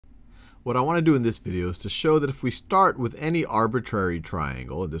What I want to do in this video is to show that if we start with any arbitrary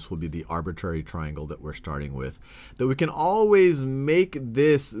triangle, and this will be the arbitrary triangle that we're starting with, that we can always make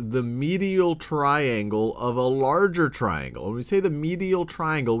this the medial triangle of a larger triangle. When we say the medial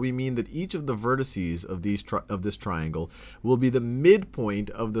triangle, we mean that each of the vertices of this triangle will be the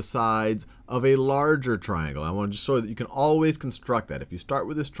midpoint of the sides of a larger triangle. I want to just show that you can always construct that. If you start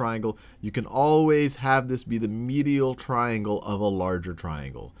with this triangle, you can always have this be the medial triangle of a larger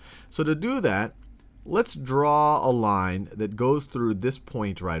triangle. So to do that, let's draw a line that goes through this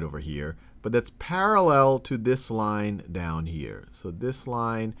point right over here, but that's parallel to this line down here. So this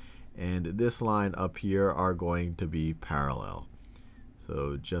line and this line up here are going to be parallel.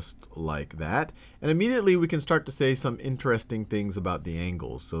 So just like that. And immediately we can start to say some interesting things about the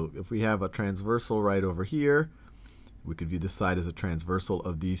angles. So if we have a transversal right over here, we could view this side as a transversal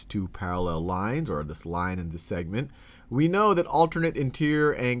of these two parallel lines, or this line and this segment. We know that alternate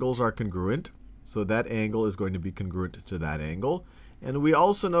interior angles are congruent. So that angle is going to be congruent to that angle. And we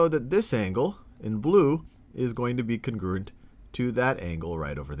also know that this angle in blue is going to be congruent to that angle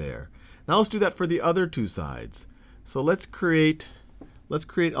right over there. Now let's do that for the other two sides. So let's create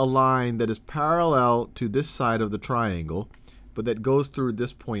a line that is parallel to this side of the triangle, but that goes through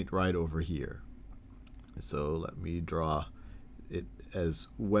this point right over here. So let me draw it as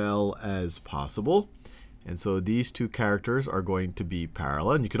well as possible. And so these two characters are going to be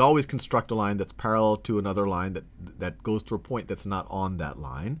parallel. And you could always construct a line that's parallel to another line that goes through a point that's not on that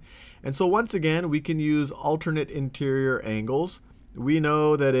line. And so once again, we can use alternate interior angles. We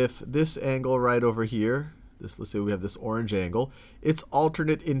know that if this angle right over here, let's say we have this orange angle, its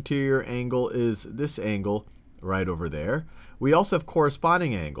alternate interior angle is this angle right over there. We also have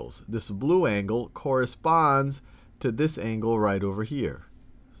corresponding angles. This blue angle corresponds to this angle right over here.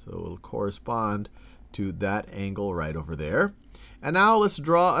 So it'll correspond to that angle right over there. And now let's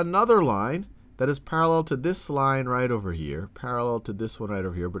draw another line that is parallel to this line right over here, parallel to this one right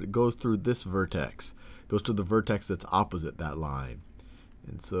over here, but it goes through this vertex. It goes to the vertex that's opposite that line.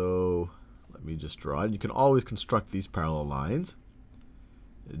 And so let me just draw it. You can always construct these parallel lines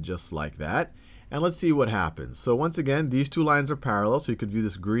just like that. And let's see what happens. So once again, these two lines are parallel, so you could view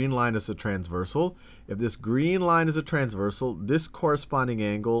this green line as a transversal. If this green line is a transversal, this corresponding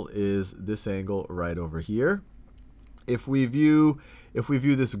angle is this angle right over here. If we view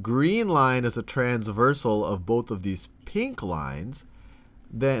this green line as a transversal of both of these pink lines,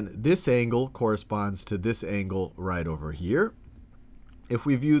 then this angle corresponds to this angle right over here. If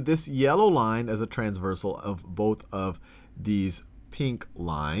we view this yellow line as a transversal of both of these pink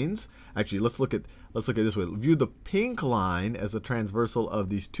lines, actually let's look at it this way. View the pink line as a transversal of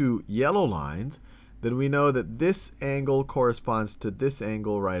these two yellow lines, then we know that this angle corresponds to this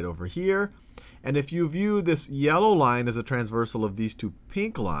angle right over here. And if you view this yellow line as a transversal of these two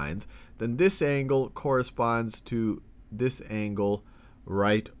pink lines, then this angle corresponds to this angle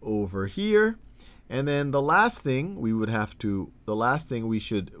right over here. And then the last thing we need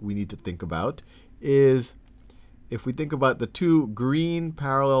to think about is if we think about the two green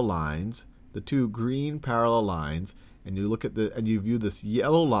parallel lines, and you look at and you view this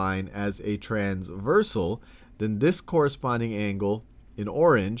yellow line as a transversal, then this corresponding angle in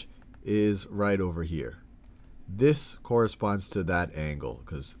orange is right over here. This corresponds to that angle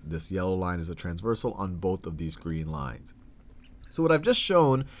because this yellow line is a transversal on both of these green lines. So what I've just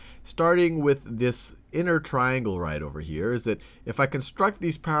shown, starting with this inner triangle right over here, is that if I construct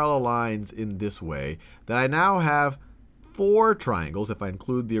these parallel lines in this way, that I now have 4 triangles if I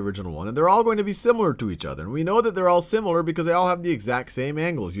include the original one, and they're all going to be similar to each other. And we know that they're all similar because they all have the exact same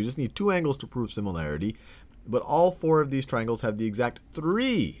angles. You just need 2 angles to prove similarity, but all 4 of these triangles have the exact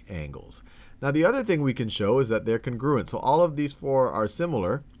 3 angles. Now the other thing we can show is that they're congruent. So all of these 4 are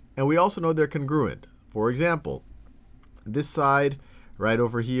similar, and we also know they're congruent. For example, this side right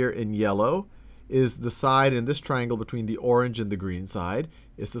over here in yellow is the side in this triangle between the orange and the green side.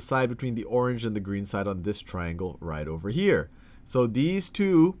 It's the side between the orange and the green side on this triangle right over here. So these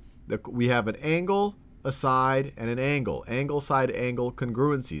two, we have an angle, a side, and an angle. Angle, side, angle,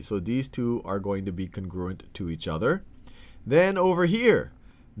 congruency. So these two are going to be congruent to each other. Then over here,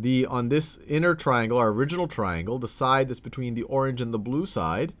 on this inner triangle, our original triangle, the side that's between the orange and the blue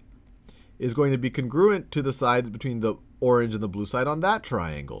side is going to be congruent to the sides between the orange and the blue side on that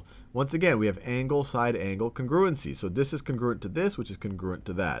triangle. Once again, we have angle, side, angle, congruency. So this is congruent to this, which is congruent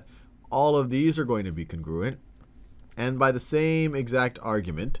to that. All of these are going to be congruent. And by the same exact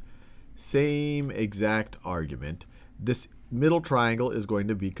argument, this middle triangle is going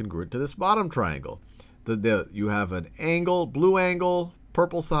to be congruent to this bottom triangle. You have an angle, blue angle,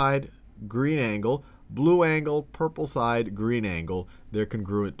 purple side, green angle. blue angle, purple side, green angle, they're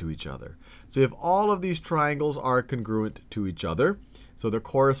congruent to each other. So if all of these triangles are congruent to each other, so their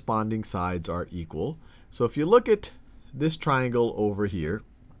corresponding sides are equal. So if you look at this triangle over here,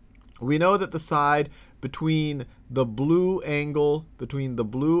 we know that the side between the blue angle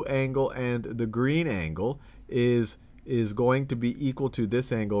and the green angle is going to be equal to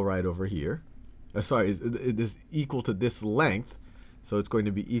this angle right over here. It is equal to this length. So it's going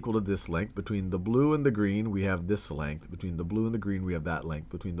to be equal to this length. Between the blue and the green, we have this length. Between the blue and the green, we have that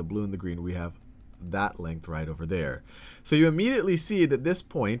length. Between the blue and the green, we have that length right over there. So you immediately see that this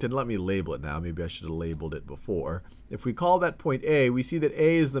point, and let me label it now. Maybe I should have labeled it before. If we call that point A, we see that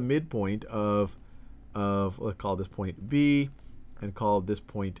A is the midpoint of let's call this point B, and call this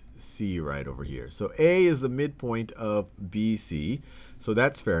point C right over here. So A is the midpoint of BC. So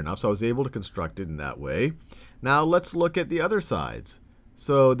that's fair enough. So I was able to construct it in that way. Now let's look at the other sides.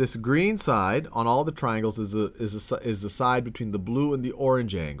 So this green side on all the triangles is the side between the blue and the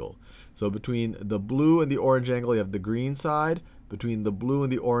orange angle. So between the blue and the orange angle, you have the green side. Between the blue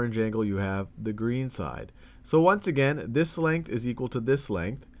and the orange angle, you have the green side. So once again, this length is equal to this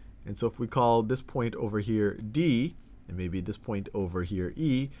length. And so if we call this point over here D, and maybe this point over here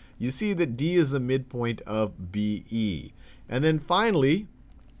E, you see that D is the midpoint of BE. And then finally,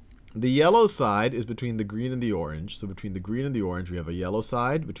 the yellow side is between the green and the orange. So between the green and the orange, we have a yellow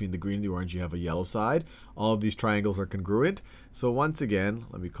side. Between the green and the orange, you have a yellow side. All of these triangles are congruent. So once again,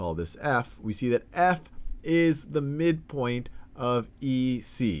 let me call this F. We see that F is the midpoint of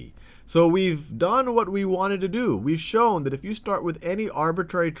EC. So we've done what we wanted to do. We've shown that if you start with any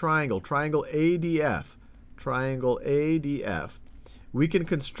arbitrary triangle, triangle ADF, we can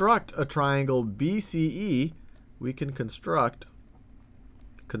construct a triangle BCE. We can construct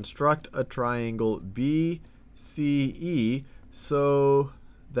a triangle BCE so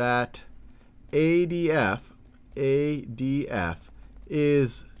that ADF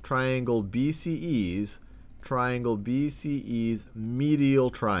is triangle BCE's medial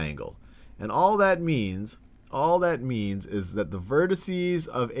triangle. And all that means is that the vertices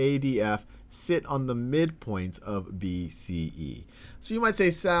of ADF sit on the midpoints of BCE. So you might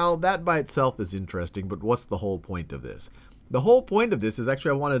say, Sal, that by itself is interesting, but what's the whole point of this? The whole point of this is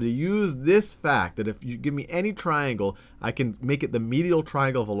actually I wanted to use this fact that if you give me any triangle, I can make it the medial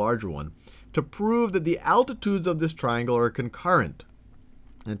triangle of a larger one, to prove that the altitudes of this triangle are concurrent.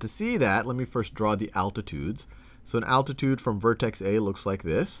 And to see that, let me first draw the altitudes. So an altitude from vertex A looks like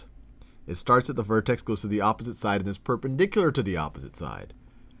this. It starts at the vertex, goes to the opposite side, and is perpendicular to the opposite side.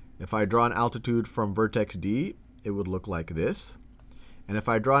 If I draw an altitude from vertex D, it would look like this. And if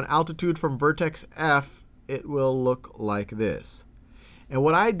I draw an altitude from vertex F, it will look like this. And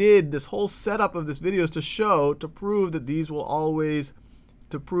what I did, this whole setup of this video, is to prove that these will always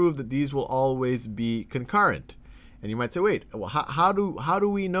be concurrent. And you might say, wait, well, how do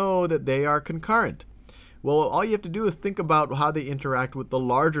we know that they are concurrent? Well, all you have to do is think about how they interact with the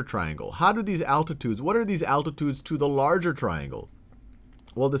larger triangle. What are these altitudes to the larger triangle?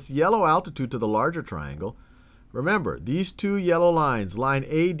 Well, this yellow altitude to the larger triangle, remember, these two yellow lines, line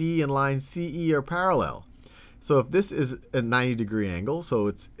AD and line CE, are parallel. So if this is a 90-degree angle, so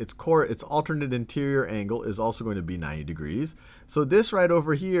its alternate interior angle is also going to be 90 degrees. So this right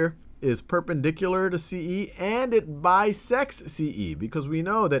over here is perpendicular to CE, and it bisects CE, because we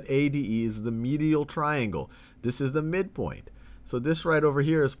know that ADE is the medial triangle. This is the midpoint. So this right over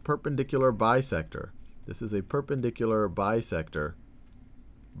here is perpendicular bisector. This is a perpendicular bisector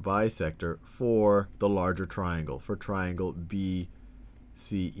for the larger triangle, for triangle BCE.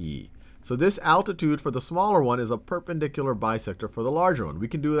 So this altitude for the smaller one is a perpendicular bisector for the larger one. We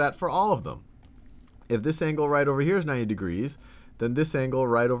can do that for all of them. If this angle right over here is 90 degrees, then this angle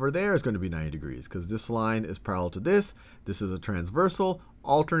right over there is going to be 90 degrees, because this line is parallel to this. This is a transversal.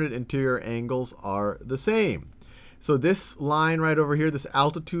 Alternate interior angles are the same. So this line right over here, this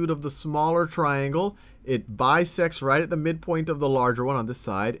altitude of the smaller triangle, it bisects right at the midpoint of the larger one on this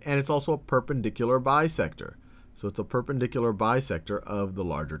side, and it's also a perpendicular bisector. So it's a perpendicular bisector of the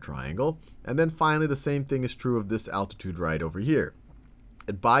larger triangle. And then finally, the same thing is true of this altitude right over here.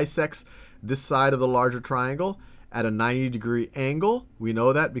 It bisects this side of the larger triangle at a 90-degree angle. We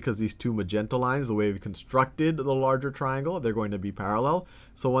know that because these two magenta lines, the way we constructed the larger triangle, they're going to be parallel.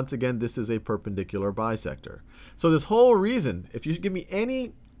 So once again, this is a perpendicular bisector. So this whole reason, if you give me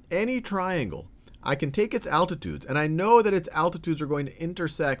any triangle, I can take its altitudes, and I know that its altitudes are going to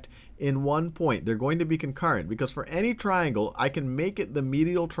intersect in one point. They're going to be concurrent, because for any triangle, I can make it the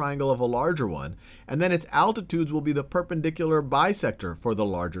medial triangle of a larger one, and then its altitudes will be the perpendicular bisector for the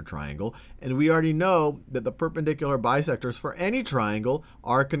larger triangle. And we already know that the perpendicular bisectors for any triangle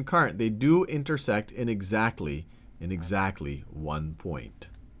are concurrent. They do intersect in exactly one point.